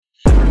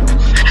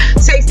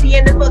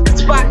in the fucking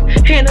spot,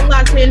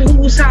 analyzing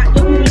who's hot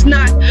and who's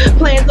not.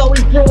 Plans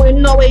always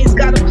brewing, always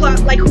got a plot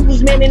like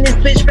who's manning this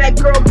bitch, fat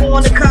girl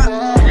born a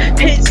cop.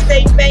 Hits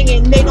stay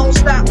banging, they don't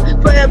stop.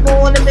 Forever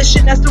on a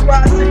mission, that's the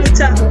rise to the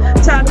top.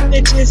 Tired of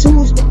bitches,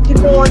 who's looking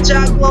on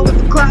jog long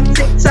with the clock.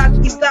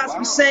 Tick-tock, he stops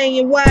me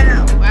saying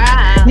wow.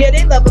 Yeah,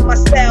 they loving my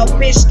style,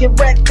 bitch, get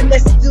wrecked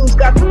unless the dudes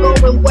got me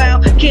going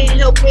wild. Can't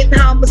help it,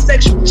 how I'm a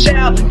sexual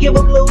child. Give a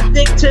little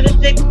dick to the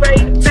dick,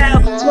 ready to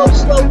pound. Smoke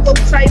slow, go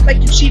tight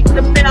like you cheap in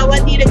the mail. I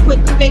need a quick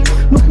fix,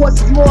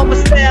 Newport's is more of my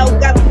style.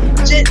 Got a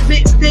legit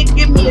big stick,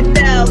 give me a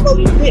dial. Oh,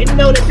 you didn't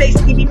know that they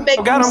see me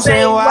make them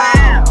say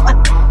wow.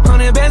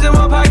 100 bands in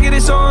my pocket,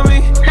 it's on me.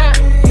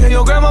 Yeah,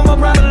 your grandma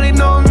probably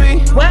know me.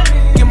 What?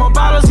 Get more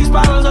bottles, these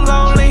bottles are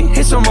lonely.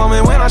 It's a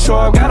moment when I show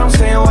up, God, I'm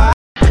saying why.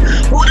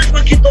 Who the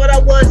fuck you thought I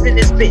was in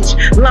this bitch?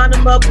 Line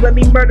them up, let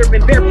me murder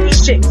and bury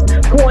these chicks.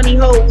 Corny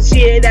hoes,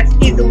 yeah, that's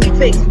easily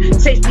fixed.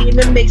 Tasty in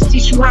the mix,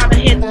 teach you how to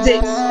handle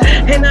dicks.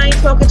 And I ain't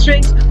talking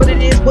tricks, but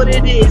it is what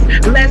it is.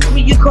 Last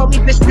week you called me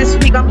bitch, this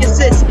week I'm your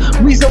sis.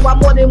 Reason why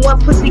more than one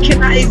pussy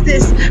cannot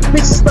exist.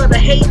 Bitches love to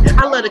hate,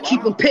 I love to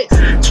keep them pissed.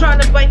 Trying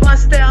to bite my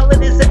style,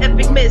 it is an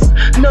epic miss.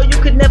 No, you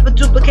could never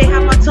duplicate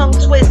how my tongue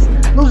twists.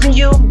 Losing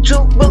you,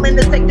 Juke, willing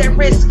to take that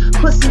risk.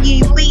 Pussy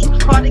elite,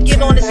 hard to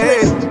get on this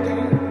list.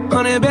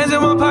 100 bands in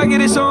my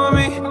pocket, it's on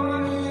me.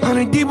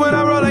 100 deep when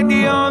I roll like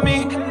the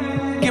army.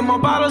 Get more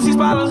bottles, these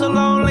bottles are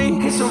lonely.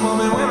 It's a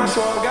moment when I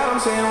show up, God, I'm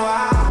saying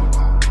why.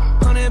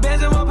 100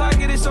 bands in my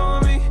pocket, it's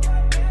on me.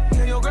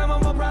 Yeah, your grandma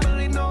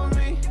probably know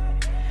me.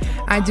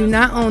 I do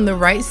not own the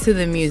rights to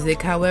the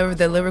music, however,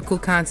 the lyrical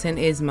content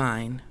is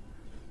mine.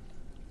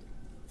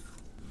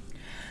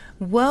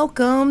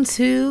 Welcome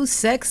to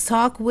Sex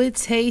Talk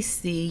with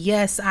Tasty.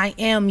 Yes, I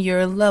am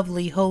your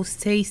lovely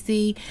host,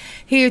 Tasty,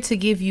 here to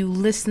give you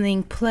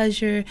listening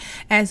pleasure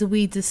as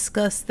we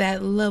discuss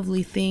that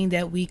lovely thing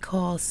that we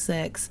call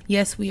sex.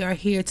 Yes, we are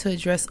here to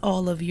address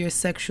all of your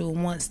sexual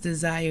wants,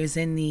 desires,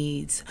 and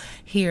needs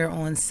here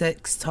on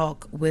Sex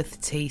Talk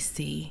with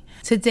Tasty.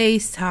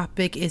 Today's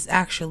topic is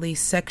actually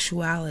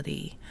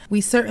sexuality. We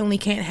certainly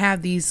can't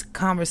have these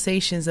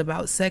conversations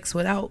about sex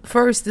without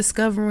first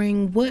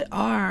discovering what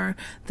are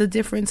the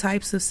different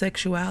types of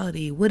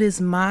sexuality. What is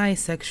my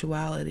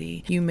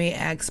sexuality? You may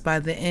ask by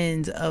the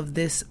end of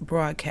this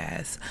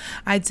broadcast.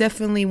 I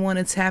definitely want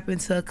to tap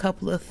into a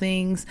couple of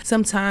things.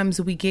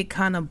 Sometimes we get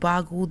kind of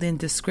boggled in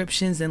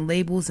descriptions and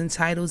labels and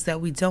titles that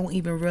we don't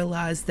even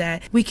realize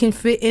that we can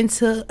fit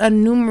into a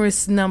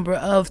numerous number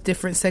of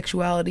different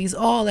sexualities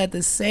all at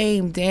the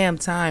same damn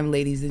time,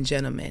 ladies and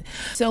gentlemen.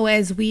 So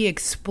as we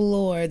explore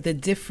the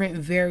different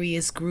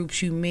various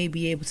groups you may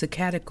be able to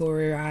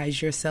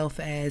categorize yourself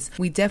as,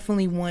 we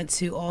definitely want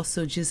to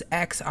also just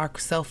ask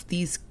ourselves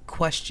these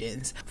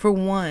questions. For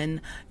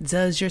one,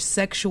 does your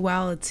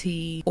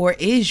sexuality or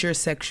is your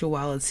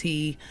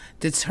sexuality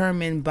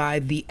determined by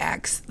the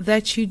acts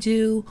that you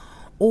do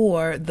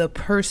or the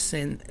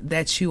person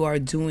that you are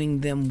doing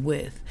them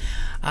with?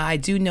 I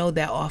do know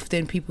that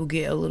often people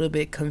get a little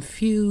bit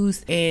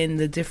confused in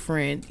the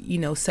different,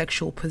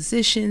 sexual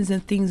positions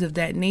and things of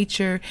that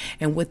nature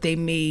and what they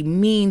may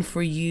mean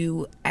for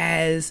you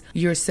as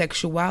your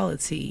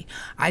sexuality.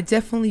 I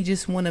definitely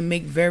just want to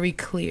make very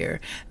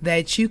clear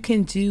that you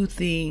can do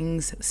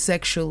things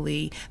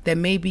sexually that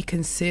may be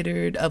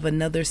considered of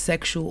another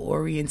sexual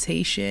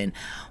orientation,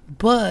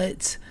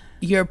 but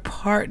your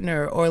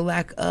partner or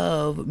lack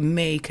of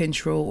may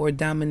control or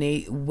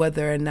dominate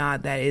whether or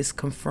not that is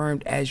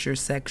confirmed as your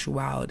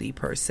sexuality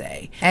per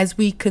se. As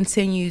we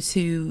continue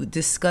to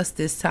discuss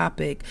this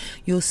topic,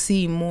 you'll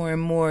see more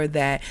and more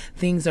that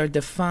things are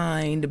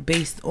defined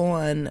based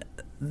on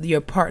your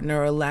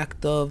partner or lack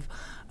of,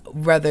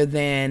 rather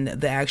than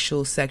the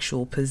actual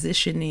sexual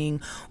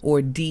positioning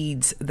or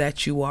deeds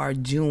that you are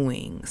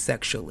doing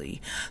sexually.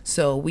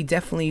 So we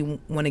definitely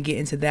want to get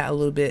into that a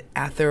little bit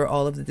after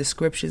all of the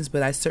descriptions,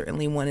 but I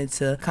certainly wanted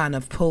to kind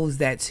of pose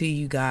that to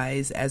you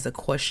guys as a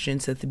question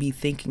to be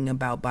thinking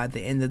about by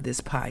the end of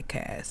this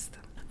podcast.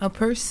 A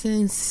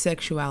person's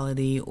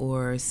sexuality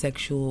or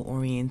sexual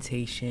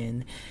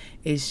orientation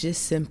is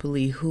just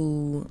simply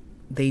who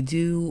they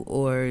do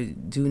or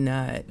do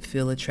not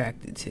feel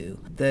attracted to.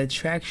 The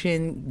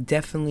attraction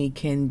definitely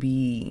can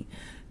be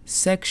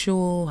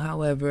sexual,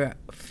 however,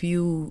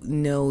 few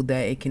know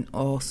that it can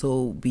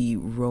also be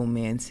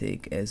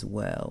romantic as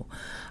well.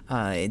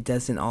 It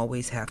doesn't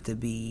always have to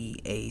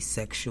be a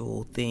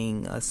sexual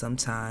thing.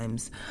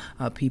 Sometimes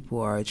people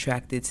are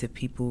attracted to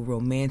people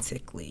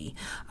romantically.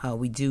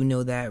 We do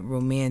know that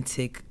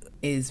romantic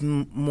is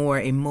more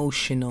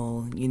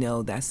emotional,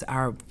 that's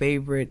our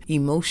favorite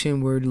emotion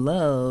word,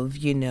 love.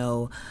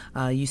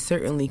 You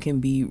certainly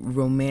can be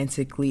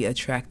romantically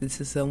attracted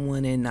to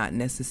someone and not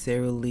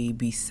necessarily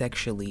be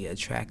sexually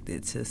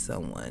attracted to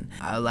someone.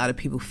 A lot of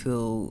people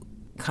feel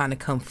kind of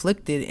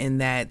conflicted in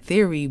that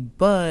theory,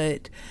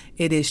 but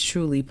it is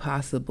truly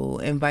possible,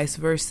 and vice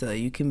versa.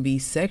 You can be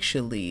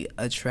sexually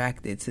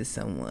attracted to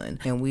someone,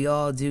 and we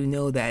all do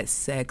know that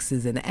sex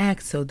is an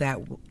act, so that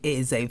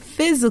is a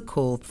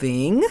physical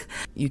thing.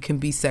 You can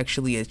be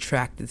sexually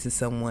attracted to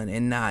someone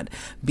and not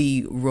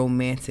be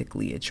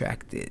romantically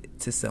attracted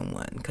to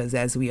someone, because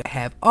as we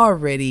have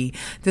already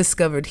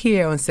discovered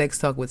here on Sex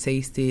Talk with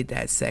Tasty,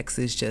 that sex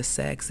is just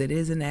sex. It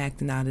is an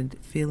act, not a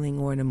feeling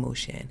or an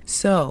emotion.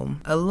 So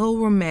a low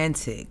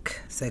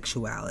romantic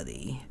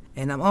sexuality,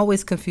 and I'm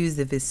always confused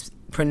if it's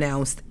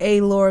pronounced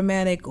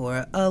aloromantic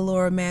or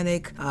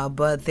aloromantic,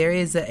 but there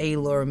is a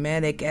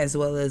aloromantic as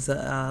well as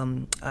a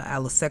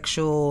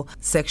allosexual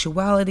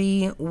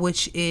sexuality,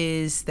 which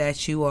is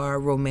that you are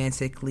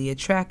romantically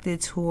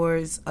attracted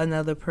towards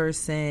another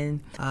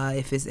person.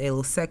 If it's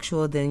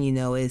allosexual, then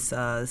it's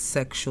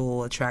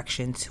sexual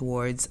attraction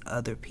towards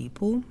other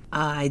people.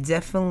 I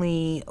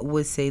definitely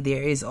would say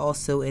there is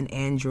also an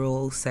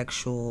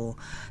androsexual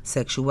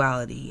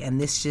sexuality,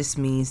 and this just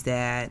means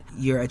that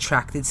you're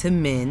attracted to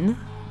men.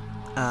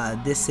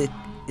 This is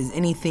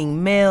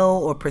anything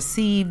male or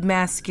perceived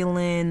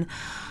masculine.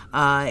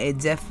 It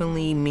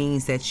definitely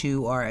means that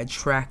you are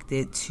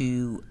attracted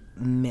to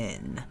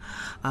men.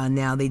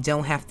 Now, they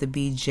don't have to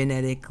be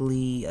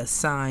genetically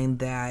assigned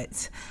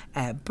that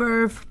at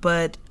birth,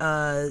 but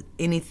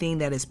anything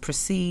that is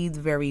perceived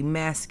very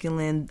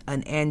masculine,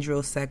 an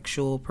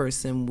androsexual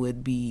person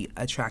would be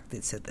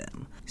attracted to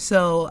them.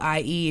 So,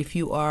 i.e., if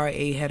you are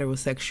a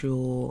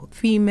heterosexual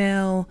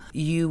female,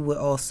 you would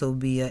also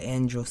be an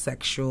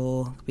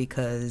androsexual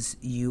because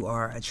you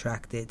are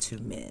attracted to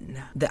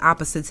men. The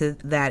opposite to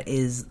that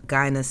is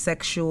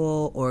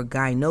gynosexual or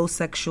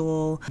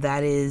gynosexual.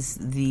 That is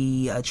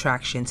the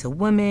attraction to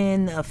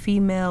women, a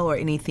female, or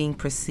anything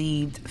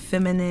perceived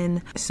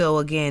feminine. So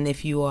again,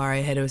 if you are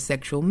a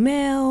heterosexual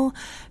male,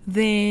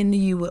 then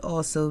you would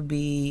also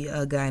be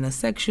a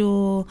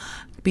gynosexual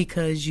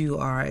because you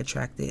are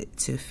attracted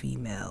to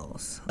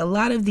females. A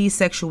lot of these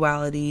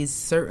sexualities,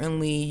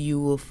 certainly you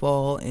will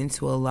fall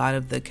into a lot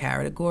of the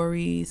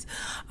categories.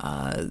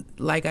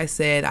 Like I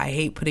said, I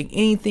hate putting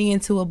anything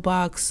into a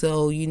box,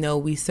 so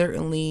we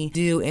certainly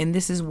do, and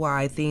this is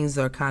why things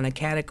are kind of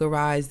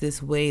categorized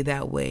this way,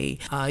 that way.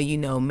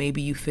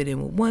 Maybe you fit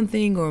in with one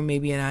thing or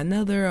maybe in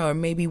another, or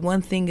maybe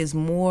one thing is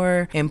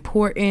more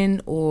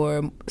important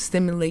or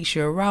stimulates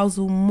your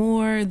arousal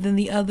more than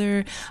the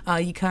other.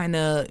 You kind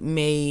of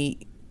may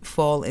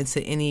fall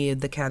into any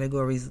of the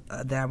categories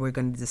that we're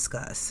going to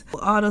discuss.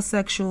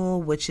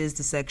 Autosexual, which is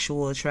the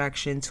sexual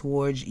attraction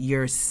towards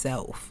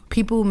yourself.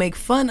 People make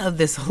fun of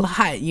this a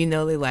lot.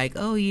 They're like,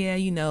 oh yeah,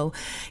 you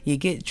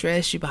get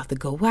dressed, you're about to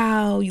go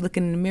out, you look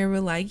in the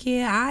mirror like,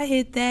 yeah, I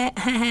hit that,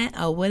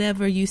 or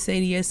whatever you say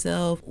to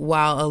yourself,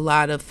 while a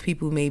lot of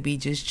people may be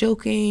just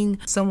joking.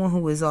 Someone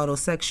who is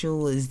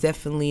autosexual is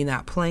definitely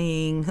not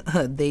playing.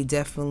 They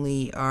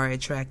definitely are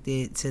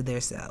attracted to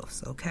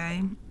themselves,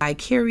 okay?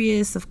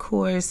 Vicarious, of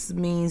course,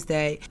 means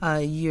that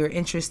you're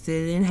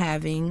interested in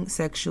having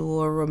sexual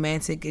or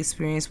romantic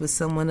experience with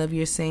someone of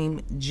your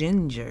same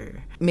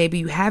gender. Maybe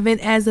you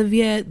haven't as of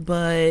yet,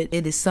 but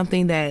it is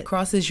something that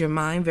crosses your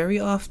mind very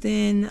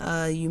often.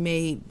 You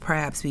may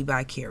perhaps be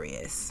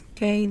vicarious.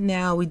 Okay,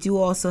 now we do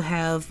also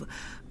have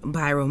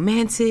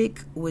biromantic,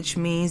 which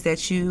means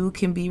that you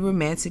can be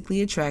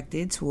romantically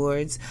attracted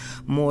towards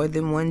more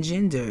than one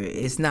gender.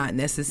 It's not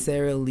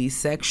necessarily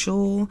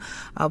sexual,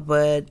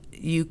 but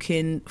you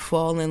can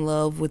fall in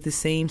love with the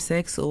same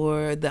sex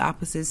or the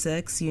opposite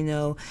sex.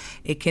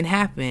 It can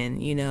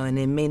happen, and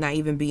it may not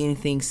even be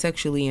anything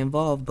sexually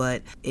involved,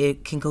 but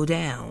it can go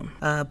down.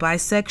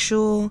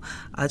 Bisexual,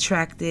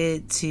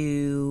 attracted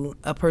to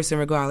a person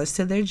regardless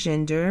to their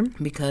gender,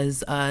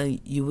 because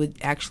you would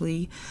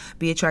actually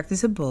be attracted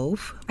to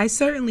both. I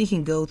certainly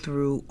can go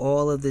through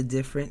all of the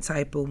different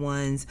type of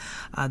ones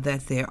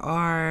that there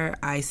are.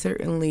 I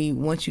certainly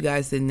want you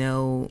guys to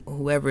know,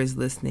 whoever is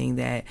listening,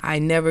 that I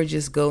never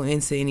just go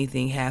into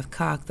anything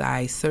half-cocked.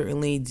 I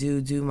certainly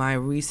do my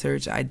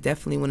research. I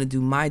definitely want to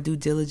do my due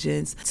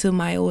diligence to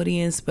my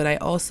audience, but I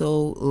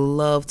also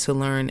love to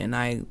learn, and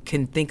I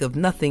can think of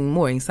nothing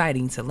more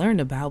exciting to learn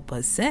about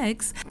but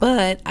sex.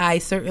 But I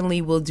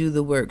certainly will do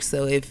the work.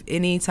 So if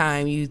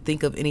anytime you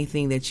think of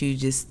anything that you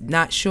just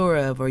not sure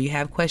of or you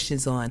have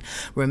questions on,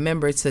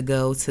 remember to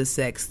go to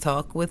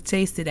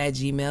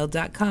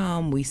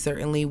sextalkwithtasted@gmail.com. We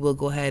certainly will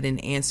go ahead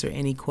and answer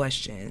any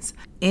questions.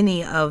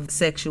 Any of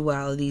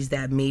sexualities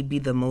that may be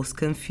the most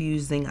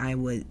confusing, I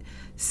would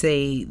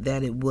say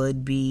that it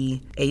would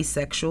be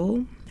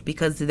asexual,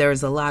 because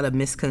there's a lot of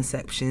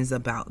misconceptions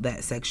about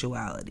that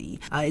sexuality.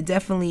 It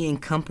definitely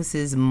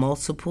encompasses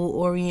multiple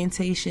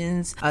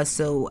orientations,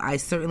 so I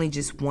certainly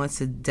just want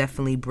to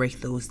definitely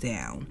break those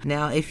down.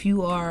 Now, if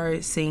you are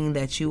saying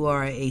that you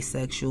are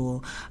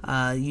asexual,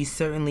 you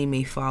certainly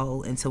may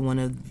fall into one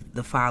of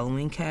the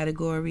following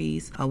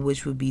categories,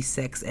 which would be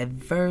sex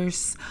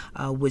adverse,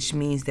 which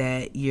means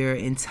that you're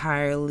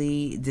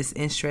entirely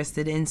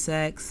disinterested in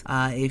sex.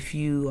 If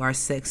you are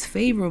sex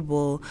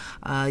favorable,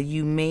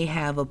 you may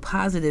have a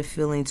positive positive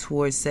feeling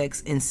towards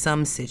sex in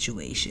some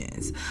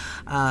situations.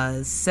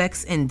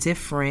 Sex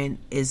indifferent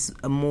is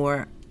a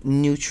more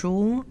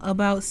neutral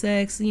about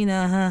sex.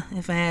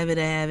 If I have it,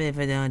 I have it. If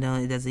I don't,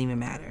 it doesn't even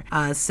matter.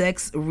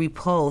 Sex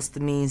repulsed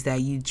means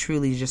that you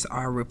truly just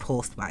are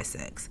repulsed by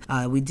sex.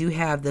 We do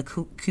have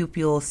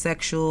the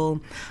sexual,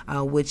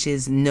 which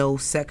is no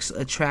sex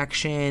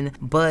attraction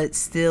but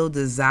still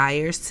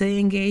desires to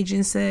engage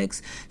in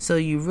sex. So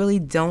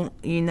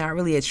you're not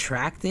really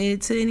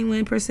attracted to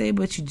anyone per se,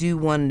 but you do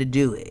want to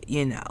do it.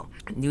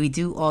 We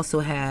do also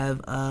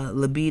have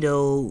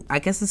libido. I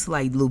guess it's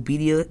like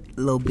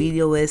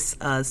libidoous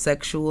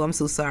sexual. I'm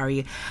so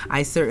sorry.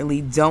 I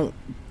certainly don't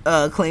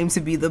claim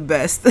to be the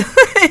best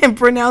in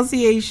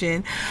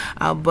pronunciation,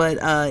 but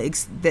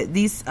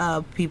these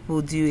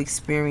people do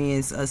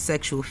experience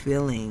sexual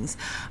feelings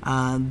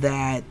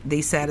that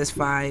they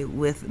satisfy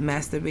with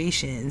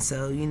masturbation.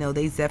 So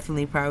they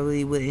definitely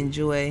probably would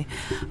enjoy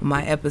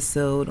my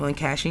episode on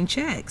cashing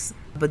checks.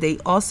 But they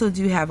also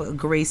do have a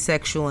gray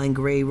sexual and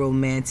gray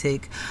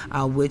romantic,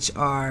 which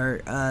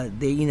are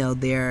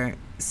their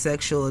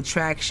sexual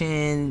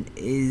attraction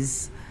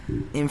is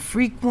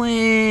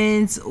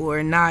infrequent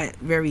or not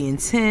very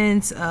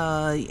intense,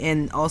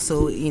 and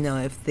also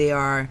if they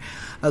are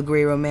a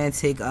gray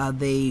romantic,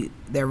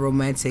 their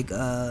romantic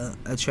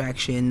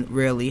attraction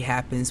rarely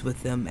happens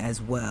with them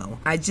as well.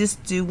 I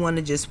just do want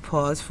to just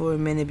pause for a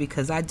minute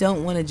because I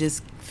don't want to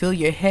just fill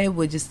your head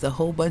with just a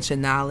whole bunch of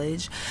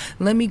knowledge.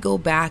 Let me go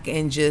back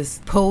and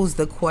just pose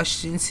the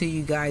question to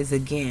you guys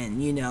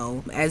again.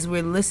 As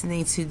we're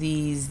listening to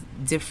these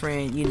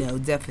different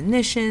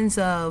definitions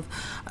of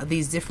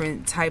these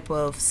different type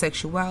of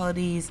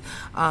sexualities,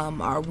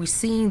 are we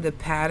seeing the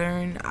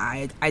pattern?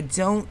 I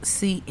don't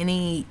see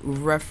any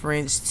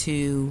reference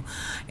to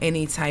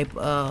any type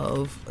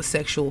of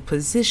sexual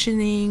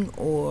positioning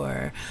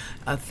or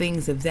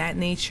things of that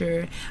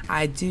nature.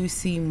 I do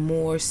see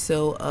more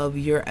so of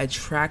your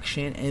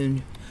attraction,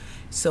 and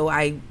so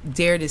I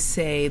dare to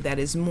say that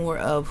is more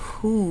of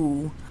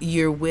who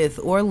you're with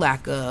or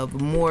lack of,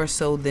 more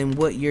so than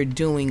what you're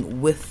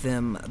doing with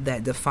them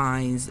that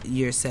defines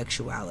your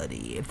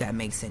sexuality, if that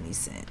makes any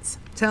sense.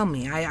 Tell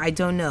me. I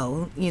don't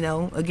know.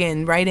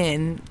 Again, write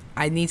in.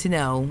 I need to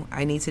know.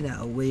 What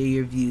are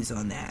your views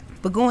on that?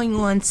 But going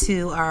on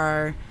to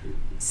our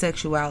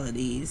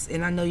sexualities,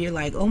 and I know you're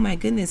like, oh my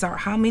goodness,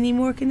 how many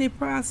more can it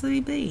possibly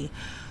be?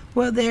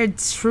 Well, there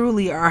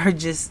truly are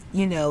just,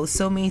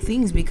 so many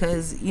things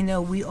because,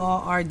 we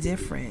all are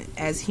different.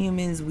 As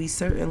humans, we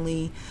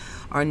certainly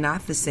are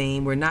not the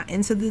same. We're not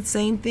into the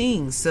same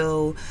things.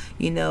 So,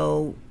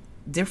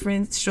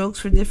 different strokes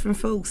for different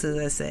folks, as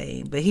I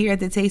say. But here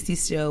at the Tasty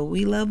Show,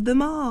 we love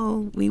them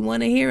all. We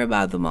want to hear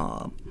about them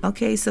all.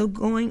 Okay, so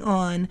going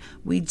on,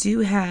 we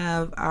do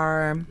have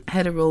our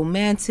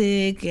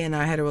heteroromantic and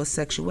our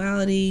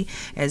heterosexuality,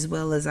 as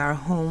well as our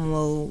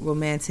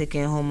homoromantic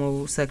and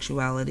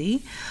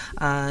homosexuality.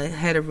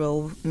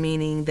 Hetero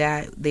meaning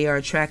that they are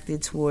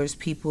attracted towards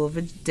people of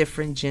a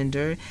different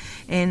gender,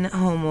 and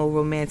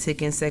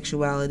homoromantic and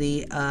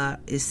sexuality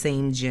is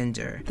same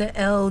gender. The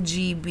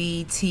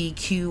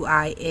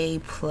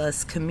LGBTQIA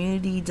plus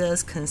community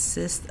does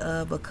consist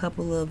of a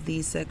couple of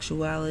these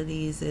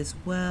sexualities as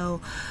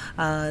well.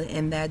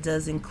 And that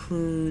does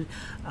include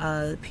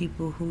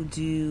people who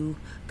do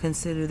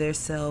consider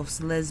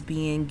themselves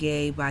lesbian,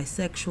 gay,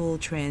 bisexual,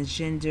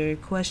 transgender,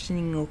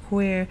 questioning or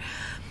queer,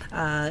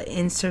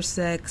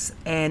 intersex,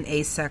 and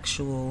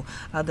asexual.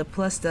 The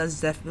plus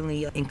does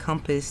definitely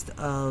encompass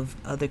of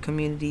other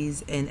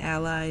communities and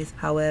allies.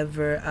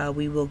 However,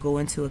 we will go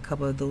into a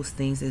couple of those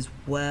things as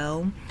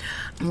well.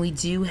 We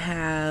do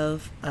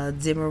have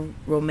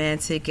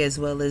demoromantic as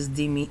well as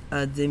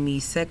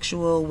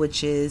demisexual,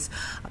 which is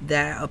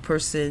that a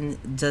person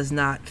does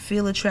not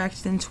feel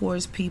attraction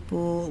towards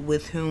people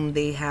with whom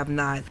they have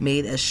not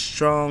made a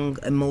strong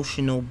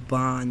emotional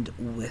bond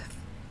with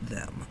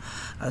them.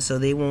 So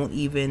they won't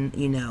even,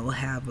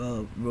 have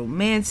a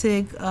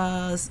romantic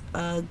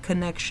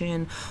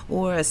connection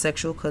or a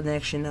sexual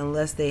connection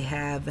unless they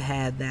have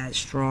had that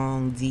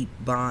strong, deep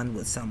bond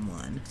with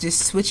someone.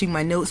 Just switching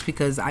my notes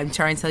because I'm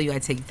trying to tell you I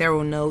take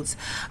thorough notes.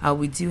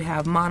 We do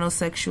have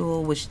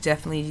monosexual, which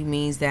definitely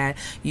means that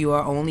you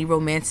are only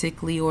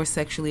romantically or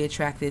sexually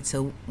attracted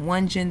to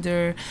one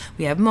gender.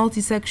 We have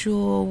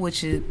multisexual,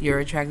 which is you're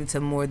attracted to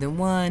more than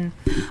one.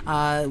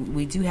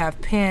 We do have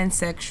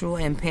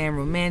pansexual and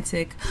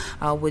panromantic,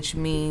 which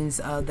means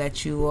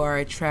that you are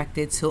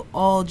attracted to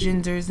all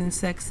genders and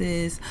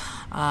sexes.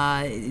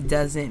 It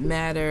doesn't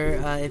matter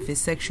if it's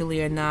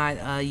sexually or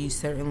not. You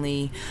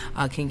certainly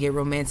can get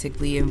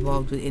romantically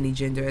involved with any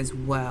gender as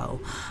well.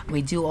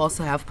 We do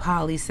also have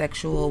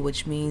polysexual,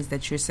 which means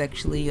that you're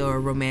sexually or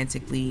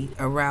romantically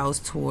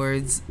aroused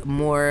towards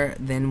more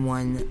than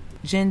one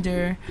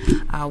gender.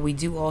 We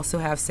do also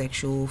have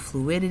sexual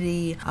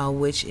fluidity,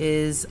 which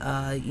is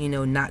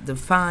not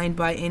defined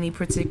by any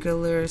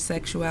particular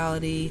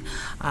sexuality,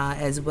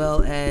 as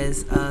well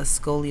as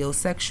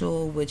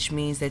scoliosexual, which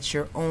means that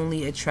you're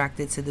only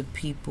attracted to the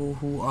people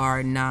who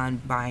are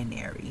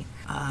non-binary.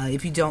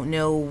 If you don't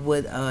know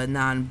what a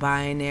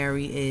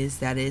non-binary is,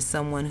 that is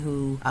someone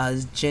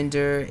whose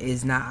gender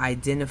is not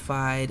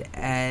identified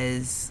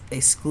as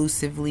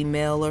exclusively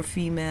male or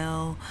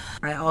female.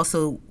 I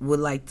also would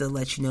like to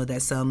let you know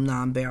that some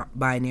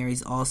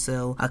non-binaries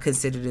also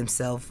consider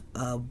themselves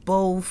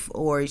both,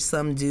 or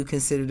some do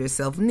consider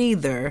themselves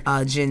neither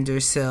gender.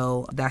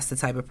 So that's the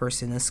type of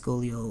person a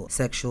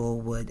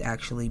sexual would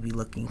actually be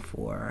looking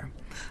for.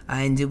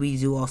 And we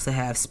do also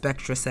have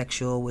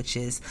spectrosexual, which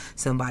is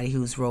somebody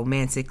who's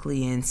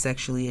romantically and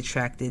sexually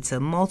attracted to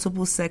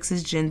multiple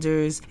sexes,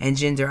 genders, and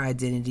gender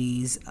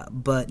identities,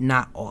 but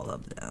not all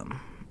of them.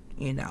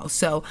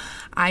 So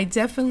I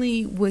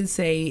definitely would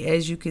say,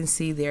 as you can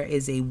see, there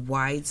is a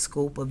wide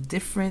scope of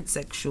different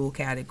sexual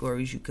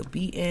categories you could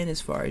be in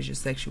as far as your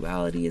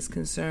sexuality is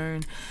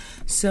concerned.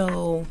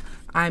 So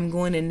I'm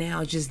going to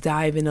now just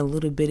dive in a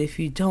little bit, if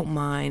you don't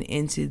mind,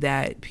 into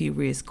that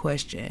previous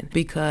question,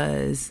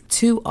 because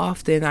too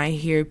often I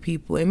hear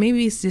people, and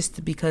maybe it's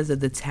just because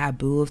of the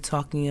taboo of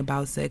talking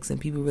about sex, and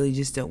people really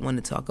just don't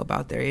want to talk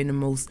about their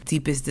innermost,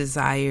 deepest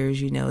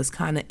desires. It's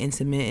kind of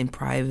intimate and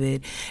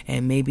private,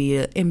 and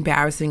maybe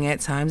embarrassing at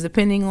times,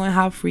 depending on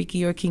how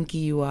freaky or kinky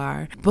you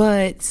are.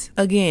 But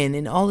again,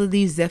 in all of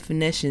these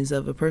definitions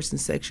of a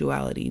person's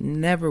sexuality,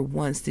 never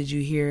once did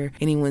you hear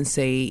anyone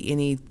say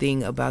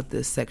anything about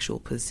the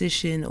sexual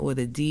position or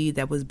the deed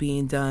that was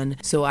being done.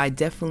 So I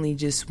definitely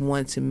just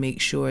want to make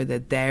sure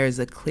that there's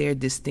a clear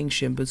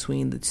distinction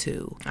between the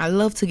two. I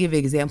love to give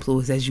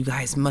examples, as you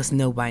guys must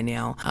know by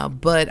now,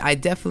 but I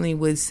definitely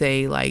would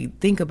say,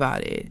 think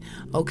about it.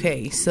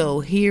 Okay,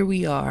 so here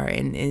we are,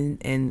 and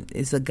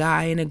it's a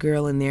guy and a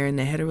girl, and they're in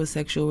a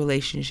heterosexual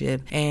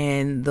relationship,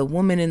 and the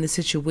woman in the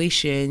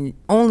situation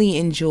only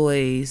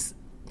enjoys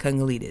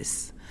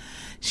cunnilingus.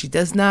 She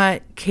does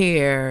not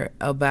care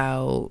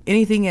about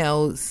anything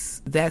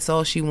else. That's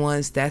all she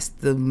wants. That's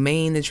the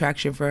main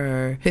attraction for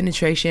her.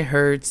 Penetration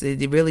hurts.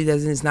 It really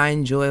doesn't. It's not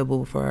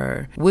enjoyable for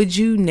her. Would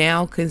you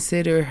now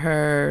consider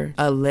her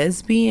a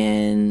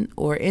lesbian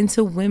or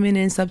into women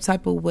in some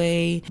type of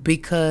way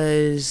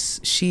because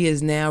she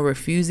is now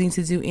refusing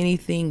to do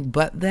anything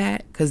but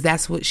that? Because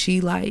that's what she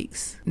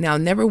likes. Now,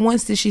 never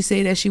once did she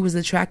say that she was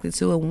attracted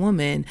to a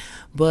woman,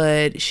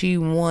 but she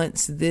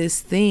wants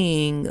this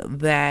thing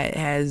that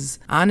has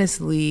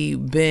honestly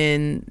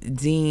been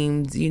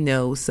deemed,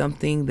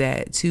 something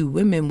that two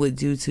women would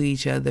do to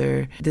each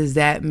other. Does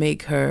that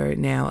make her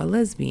now a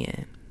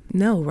lesbian?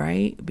 No,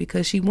 right?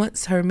 Because she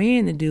wants her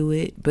man to do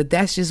it, but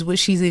that's just what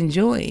she's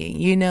enjoying.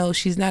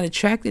 She's not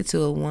attracted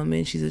to a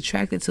woman. She's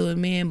attracted to a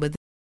man, but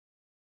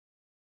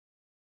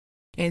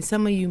and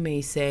some of you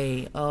may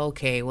say,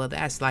 okay, well,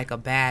 that's like a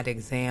bad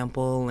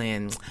example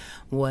and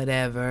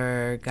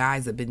whatever.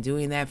 Guys have been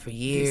doing that for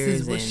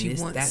years, and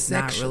that's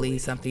not really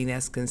something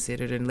that's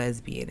considered a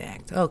lesbian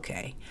act.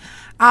 Okay,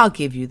 I'll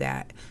give you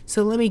that.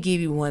 So let me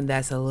give you one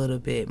that's a little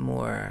bit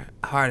more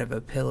hard of a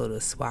pillow to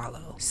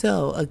swallow.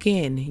 So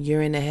again,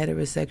 you're in a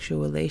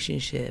heterosexual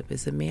relationship.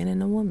 It's a man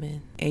and a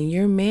woman. And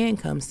your man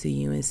comes to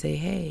you and say,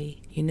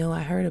 hey,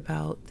 I heard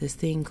about this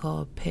thing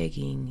called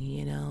pegging,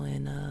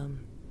 and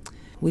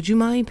would you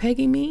mind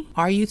pegging me?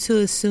 Are you to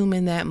assume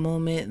in that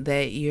moment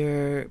that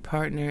your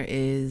partner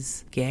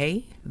is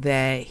gay?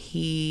 That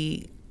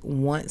he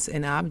wants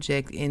an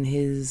object in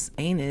his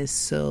anus,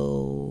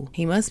 so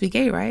he must be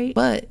gay, right?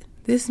 But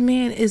this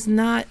man is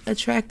not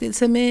attracted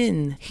to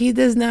men. He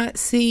does not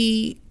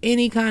see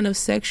any kind of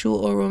sexual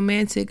or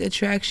romantic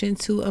attraction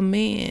to a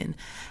man.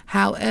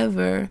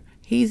 However,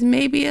 he's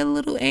maybe a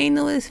little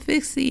anal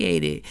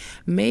asphyxiated.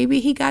 Maybe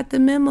he got the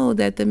memo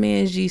that the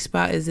man's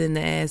G-spot is in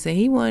the ass and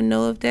he want to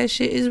know if that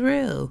shit is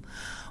real.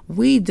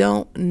 We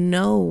don't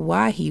know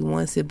why he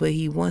wants it, but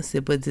he wants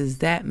it. But does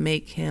that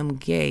make him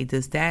gay?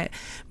 Does that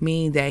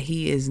mean that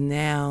he is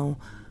now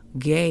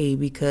gay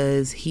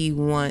because he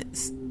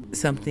wants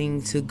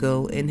something to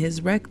go in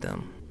his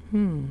rectum?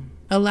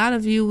 A lot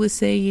of you would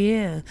say,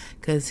 yeah,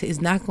 because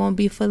it's not going to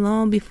be for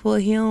long before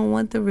he don't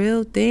want the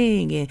real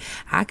thing. And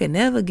I could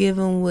never give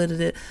him what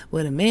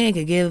a man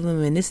could give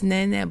him and this and that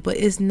and that. But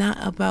it's not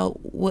about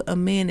what a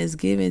man is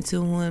giving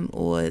to him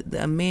or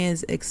a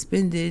man's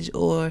expendage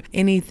or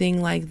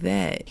anything like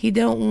that. He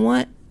don't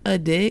want a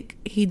dick.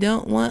 He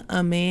don't want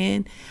a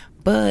man,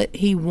 but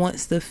he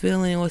wants the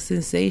feeling or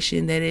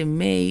sensation that it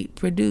may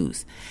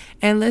produce.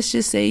 And let's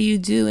just say you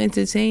do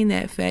entertain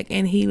that fact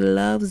and he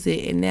loves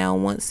it and now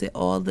wants it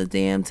all the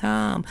damn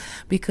time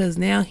because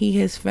now he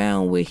has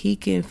found where he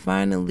can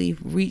finally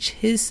reach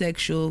his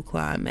sexual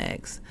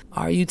climax.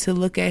 Are you to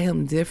look at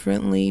him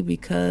differently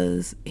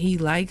because he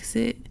likes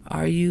it?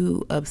 Are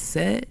you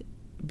upset?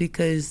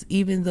 Because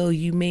even though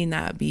you may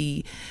not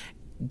be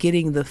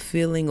getting the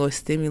feeling or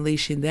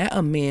stimulation that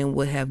a man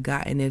would have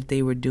gotten if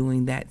they were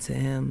doing that to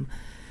him,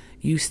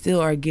 you still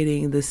are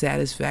getting the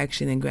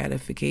satisfaction and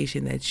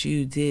gratification that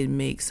you did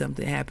make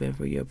something happen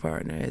for your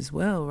partner as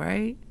well,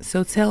 right?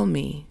 So tell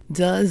me,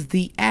 does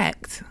the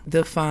act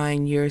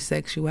define your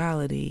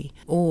sexuality,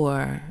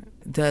 or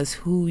does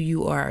who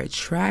you are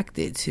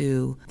attracted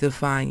to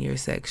define your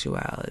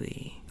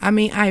sexuality? I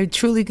mean, I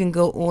truly can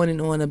go on and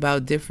on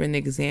about different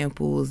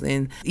examples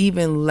and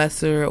even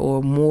lesser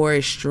or more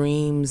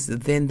extremes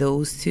than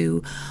those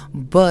two.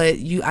 But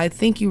I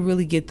think you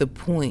really get the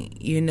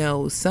point. You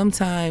know,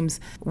 sometimes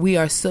we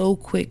are so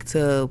quick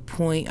to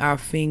point our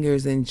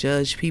fingers and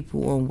judge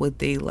people on what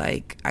they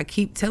like. I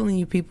keep telling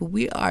you people,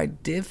 we are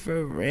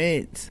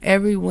different.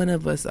 Every one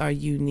of us are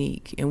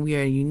unique, and we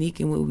are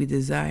unique in what we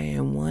desire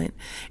and want.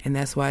 And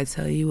that's why I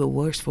tell you, what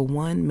works for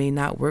one may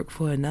not work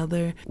for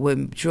another.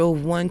 What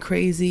drove one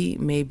crazy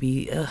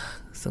maybe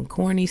some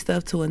corny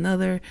stuff to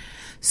another.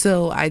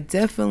 So I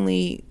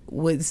definitely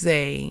would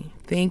say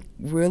think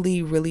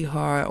really, really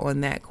hard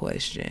on that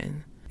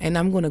question. And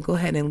I'm going to go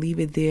ahead and leave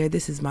it there.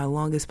 This is my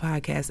longest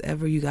podcast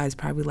ever. You guys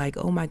probably like,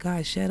 oh my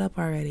God, shut up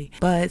already.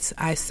 But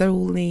I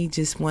certainly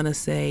just want to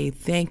say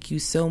thank you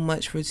so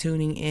much for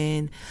tuning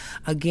in.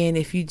 Again,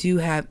 if you do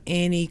have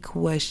any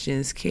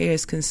questions,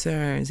 cares,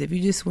 concerns, if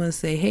you just want to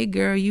say, hey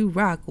girl, you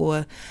rock,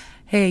 or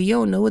hey, you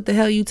don't know what the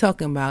hell you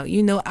talking about.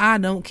 You know, I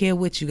don't care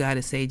what you got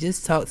to say.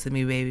 Just talk to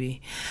me,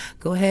 baby.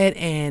 Go ahead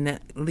and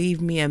leave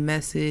me a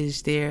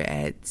message there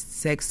at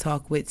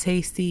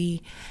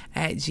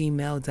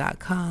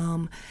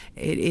sextalkwithtasty@gmail.com.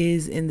 It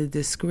is in the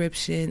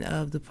description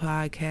of the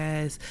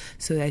podcast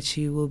so that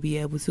you will be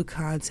able to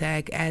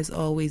contact. As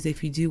always,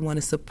 if you do want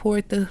to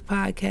support the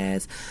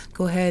podcast,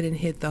 go ahead and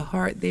hit the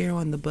heart there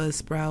on the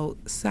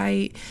Buzzsprout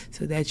site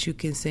so that you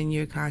can send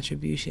your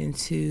contribution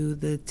to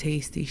the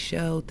Tasty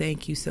Show.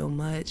 Thank you so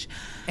much.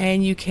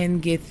 And you can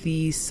get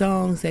these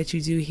songs that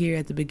you do hear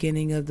at the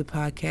beginning of the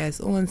podcast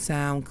on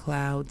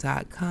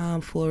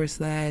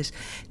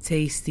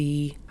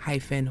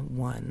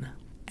soundcloud.com/tasty-1.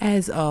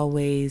 As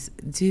always,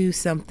 do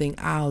something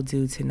I'll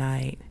do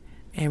tonight.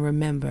 And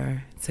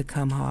remember to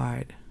come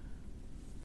hard.